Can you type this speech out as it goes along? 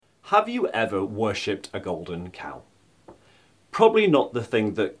Have you ever worshipped a golden cow? Probably not the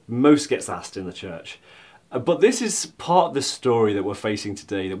thing that most gets asked in the church. But this is part of the story that we're facing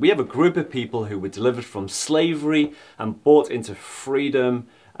today, that we have a group of people who were delivered from slavery and brought into freedom,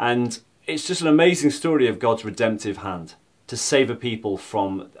 and it's just an amazing story of God's redemptive hand to save a people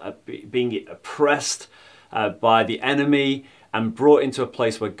from being oppressed by the enemy and brought into a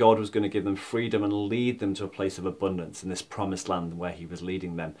place where God was going to give them freedom and lead them to a place of abundance in this promised land where he was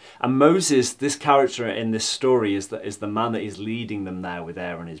leading them. And Moses, this character in this story, is the man that is leading them there with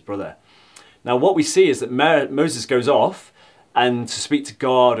Aaron, his brother. Now what we see is that Moses goes off and to speak to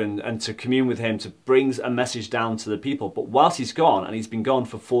God and to commune with him, to bring a message down to the people. But whilst he's gone, and he's been gone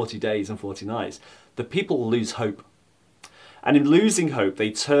for 40 days and 40 nights, the people lose hope. And in losing hope,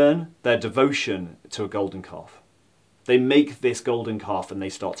 they turn their devotion to a golden calf. They make this golden calf and they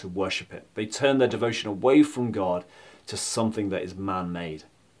start to worship it. They turn their devotion away from God to something that is man-made.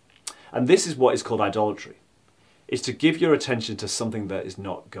 And this is what is called idolatry. It's to give your attention to something that is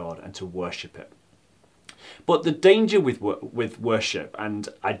not God and to worship it. But the danger with worship and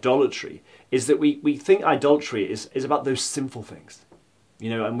idolatry is that we think idolatry is about those sinful things. You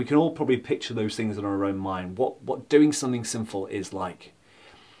know, and we can all probably picture those things in our own mind, what doing something sinful is like.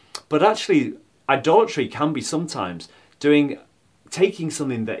 But actually, idolatry can be sometimes taking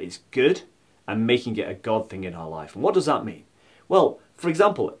something that is good and making it a God thing in our life. And what does that mean? Well, for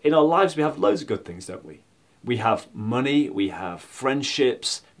example, in our lives we have loads of good things, don't we? We have money, we have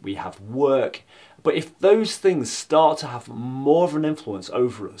friendships, we have work. But if those things start to have more of an influence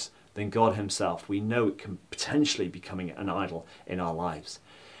over us than God himself, we know it can potentially be becoming an idol in our lives.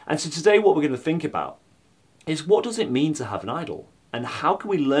 And so today what we're going to think about is, what does it mean to have an idol? And how can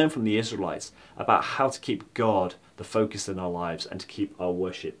we learn from the Israelites about how to keep God the focus in our lives and to keep our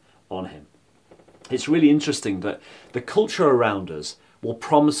worship on him? It's really interesting that the culture around us will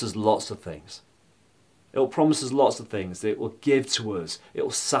promise us lots of things. It will promise us lots of things. It will give to us. It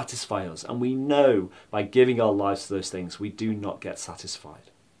will satisfy us. And we know by giving our lives to those things, we do not get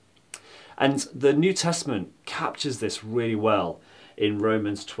satisfied. And the New Testament captures this really well in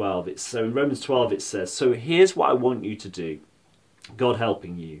Romans 12. So in Romans 12 it says, "So here's what I want you to do, God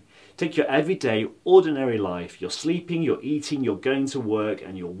helping you. Take your everyday, ordinary life, you're sleeping, you're eating, you're going to work,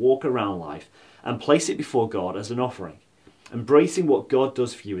 and you'll walk around life, and place it before God as an offering. Embracing what God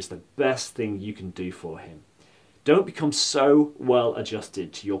does for you is the best thing you can do for him. Don't become so well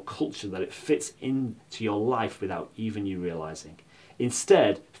adjusted to your culture that it fits into your life without even you realizing.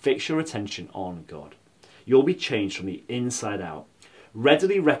 Instead, fix your attention on God. You'll be changed from the inside out.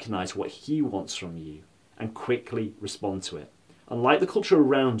 Readily recognize what he wants from you and quickly respond to it. Unlike the culture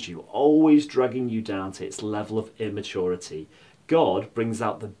around you, always dragging you down to its level of immaturity, God brings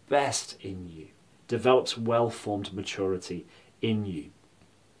out the best in you, develops well-formed maturity in you."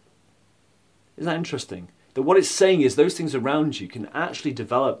 Isn't that interesting? That what it's saying is those things around you can actually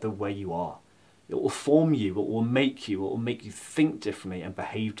develop the way you are. It will form you, it will make you think differently and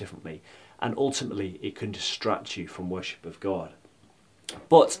behave differently. And ultimately, it can distract you from worship of God.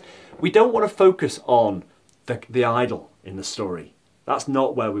 But we don't want to focus on the idol in the story. That's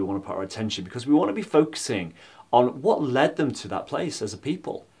not where we want to put our attention, because we want to be focusing on what led them to that place as a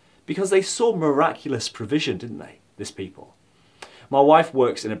people. Because they saw miraculous provision, didn't they, this people? My wife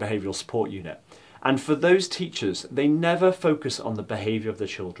works in a behavioural support unit, and for those teachers, they never focus on the behaviour of the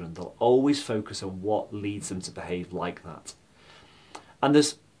children. They'll always focus on what leads them to behave like that. And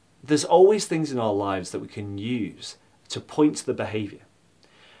there's always things in our lives that we can use to point to the behaviour.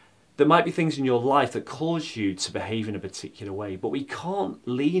 There might be things in your life that cause you to behave in a particular way, but we can't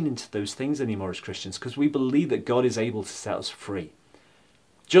lean into those things anymore as Christians, because we believe that God is able to set us free.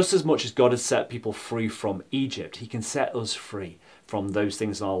 Just as much as God has set people free from Egypt, he can set us free from those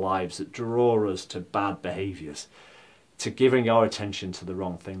things in our lives that draw us to bad behaviours, to giving our attention to the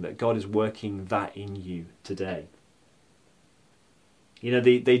wrong thing, that God is working that in you today. You know,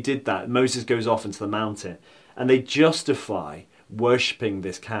 they did that. Moses goes off into the mountain and they justify worshipping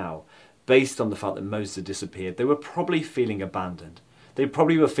this cow based on the fact that Moses had disappeared. They were probably feeling abandoned. They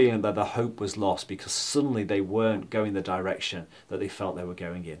probably were feeling that their hope was lost because suddenly they weren't going the direction that they felt they were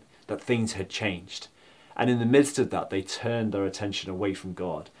going in, that things had changed. And in the midst of that, they turned their attention away from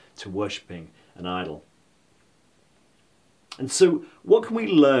God to worshipping an idol. And so what can we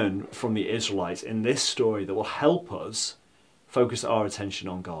learn from the Israelites in this story that will help us focus our attention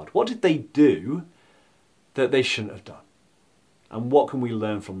on God? What did they do that they shouldn't have done? And what can we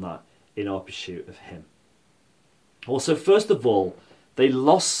learn from that in our pursuit of him? Also, first of all, they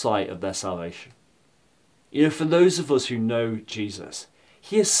lost sight of their salvation. You know, for those of us who know Jesus,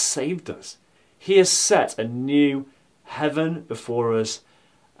 he has saved us. He has set a new heaven before us,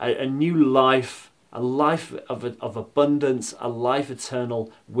 a new life, a life of abundance, a life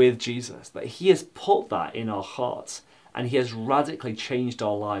eternal with Jesus. That he has put that in our hearts and he has radically changed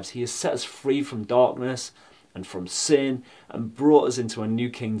our lives. He has set us free from darkness and from sin and brought us into a new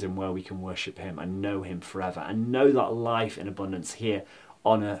kingdom where we can worship him and know him forever and know that life in abundance here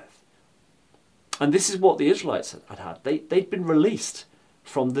on earth. And this is what the Israelites had had. They'd been released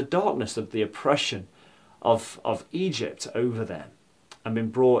from the darkness of the oppression of Egypt over them and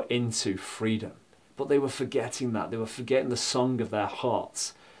been brought into freedom. But they were forgetting that. They were forgetting the song of their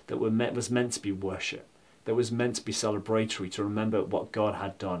hearts that was meant to be worship, that was meant to be celebratory, to remember what God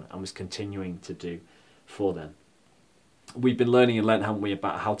had done and was continuing to do for them. We've been learning in Lent, haven't we,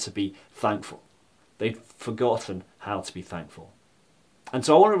 about how to be thankful. They'd forgotten how to be thankful. And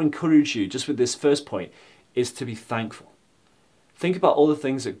so I want to encourage you, just with this first point, is to be thankful. Think about all the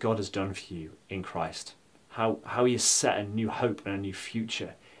things that God has done for you in Christ. How he has set a new hope and a new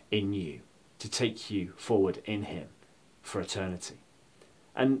future in you to take you forward in him for eternity.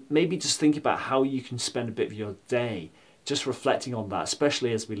 And maybe just think about how you can spend a bit of your day just reflecting on that,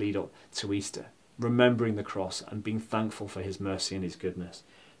 especially as we lead up to Easter, remembering the cross and being thankful for his mercy and his goodness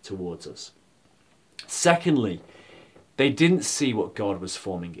towards us. Secondly, they didn't see what God was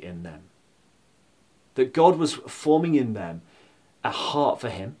forming in them. That God was forming in them a heart for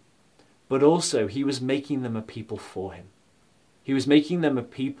him, but also he was making them a people for him. He was making them a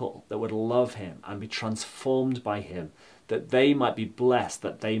people that would love him and be transformed by him, that they might be blessed,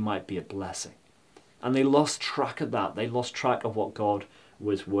 that they might be a blessing. And they lost track of that. They lost track of what God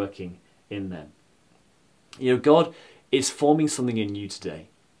was working in them. You know, God is forming something in you today.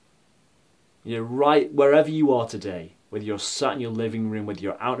 You know, right wherever you are today, whether you're sat in your living room, whether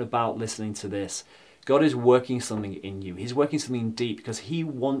you're out and about listening to this, God is working something in you. He's working something deep because he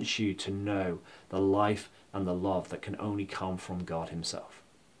wants you to know the life and the love that can only come from God himself.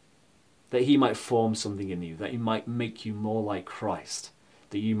 That he might form something in you, that he might make you more like Christ,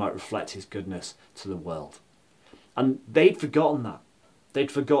 that you might reflect his goodness to the world. And they'd forgotten that.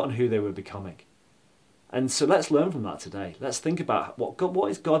 They'd forgotten who they were becoming. And so let's learn from that today. Let's think about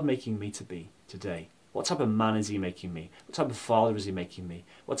what is God making me to be today? What type of man is he making me? What type of father is he making me?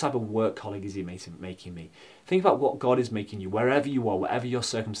 What type of work colleague is he making me? Think about what God is making you, wherever you are, whatever your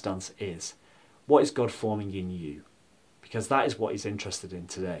circumstance is. What is God forming in you? Because that is what he's interested in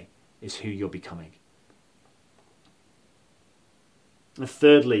today, is who you're becoming. And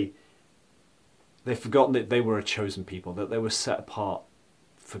thirdly, they've forgotten that they were a chosen people, that they were set apart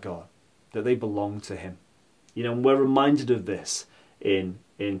for God, that they belonged to him. You know, and we're reminded of this in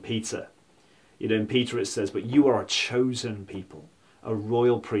Peter. You know, in Peter it says, "But you are a chosen people, a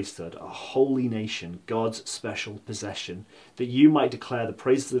royal priesthood, a holy nation, God's special possession, that you might declare the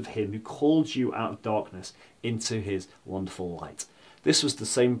praises of him who called you out of darkness into his wonderful light." This was the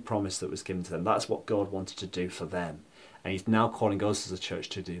same promise that was given to them. That's what God wanted to do for them. And he's now calling us as a church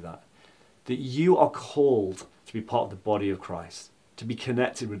to do that. That you are called to be part of the body of Christ, to be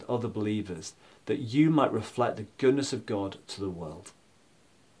connected with other believers, that you might reflect the goodness of God to the world.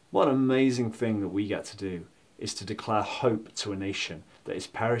 What an amazing thing that we get to do, is to declare hope to a nation that is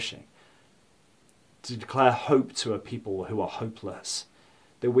perishing. To declare hope to a people who are hopeless.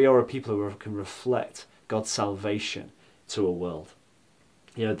 That we are a people who can reflect God's salvation to a world.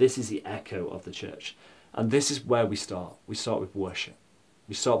 You know, this is the echo of the church. And this is where we start. We start with worship.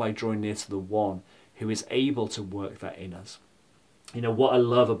 We start by drawing near to the one who is able to work that in us. You know, what I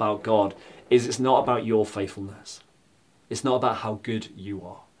love about God is it's not about your faithfulness. It's not about how good you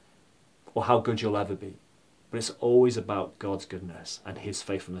are or how good you'll ever be. But it's always about God's goodness and his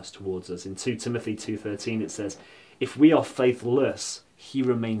faithfulness towards us. In 2 Timothy 2:13 it says, "If we are faithless, he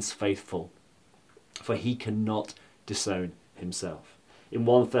remains faithful, for he cannot disown himself." In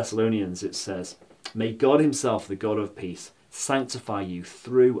 1 Thessalonians it says, "May God himself, the God of peace, sanctify you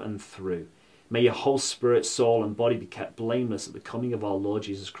through and through. May your whole spirit, soul and body be kept blameless at the coming of our Lord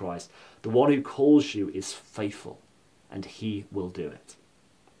Jesus Christ. The one who calls you is faithful, and he will do it."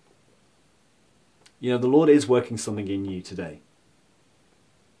 You know, the Lord is working something in you today.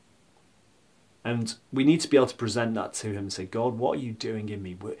 And we need to be able to present that to him and say, "God, what are you doing in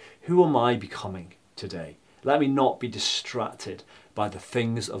me? Who am I becoming today? Let me not be distracted by the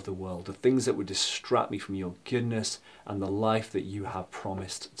things of the world, the things that would distract me from your goodness and the life that you have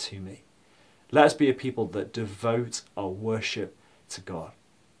promised to me." Let us be a people that devote our worship to God,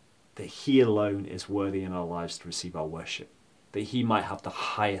 that he alone is worthy in our lives to receive our worship, that he might have the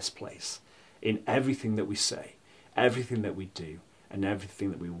highest place in everything that we say, everything that we do, and everything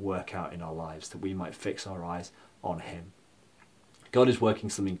that we work out in our lives, that we might fix our eyes on him. God is working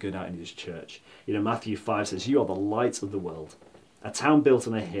something good out in his church. You know, Matthew 5 says, "You are the light of the world. A town built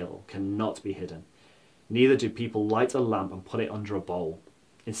on a hill cannot be hidden. Neither do people light a lamp and put it under a bowl.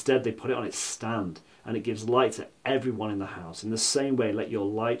 Instead, they put it on its stand, and it gives light to everyone in the house. In the same way, let your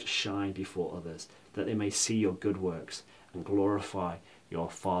light shine before others, that they may see your good works and glorify your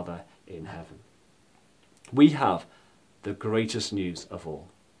Father in heaven. We have the greatest news of all.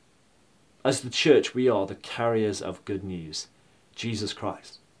 As the church, we are the carriers of good news, Jesus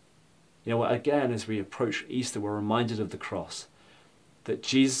Christ. You know, again, as we approach Easter, we're reminded of the cross, that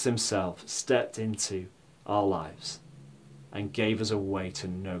Jesus himself stepped into our lives and gave us a way to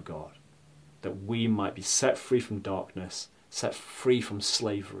know God, that we might be set free from darkness, set free from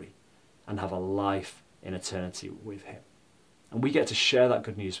slavery, and have a life in eternity with him. And we get to share that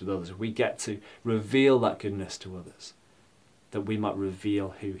good news with others. We get to reveal that goodness to others, that we might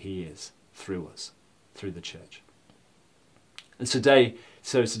reveal who he is through us, through the church. And today,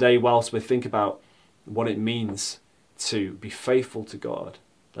 whilst we think about what it means to be faithful to God,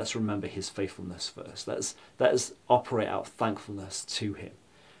 let's remember his faithfulness first. Let's operate out thankfulness to him.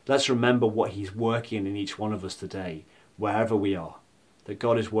 Let's remember what he's working in each one of us today, wherever we are, that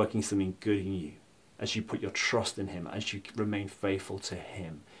God is working something good in you as you put your trust in him, as you remain faithful to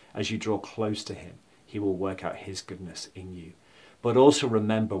him, as you draw close to him. He will work out his goodness in you. But also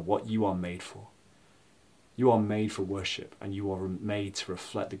remember what you are made for. You are made for worship, and you are made to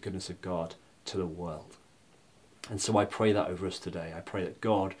reflect the goodness of God to the world. And so I pray that over us today. I pray that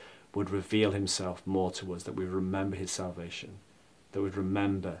God would reveal himself more to us, that we remember his salvation, that we'd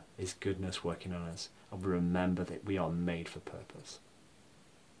remember his goodness working on us, and we remember that we are made for purpose.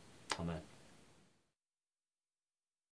 Amen.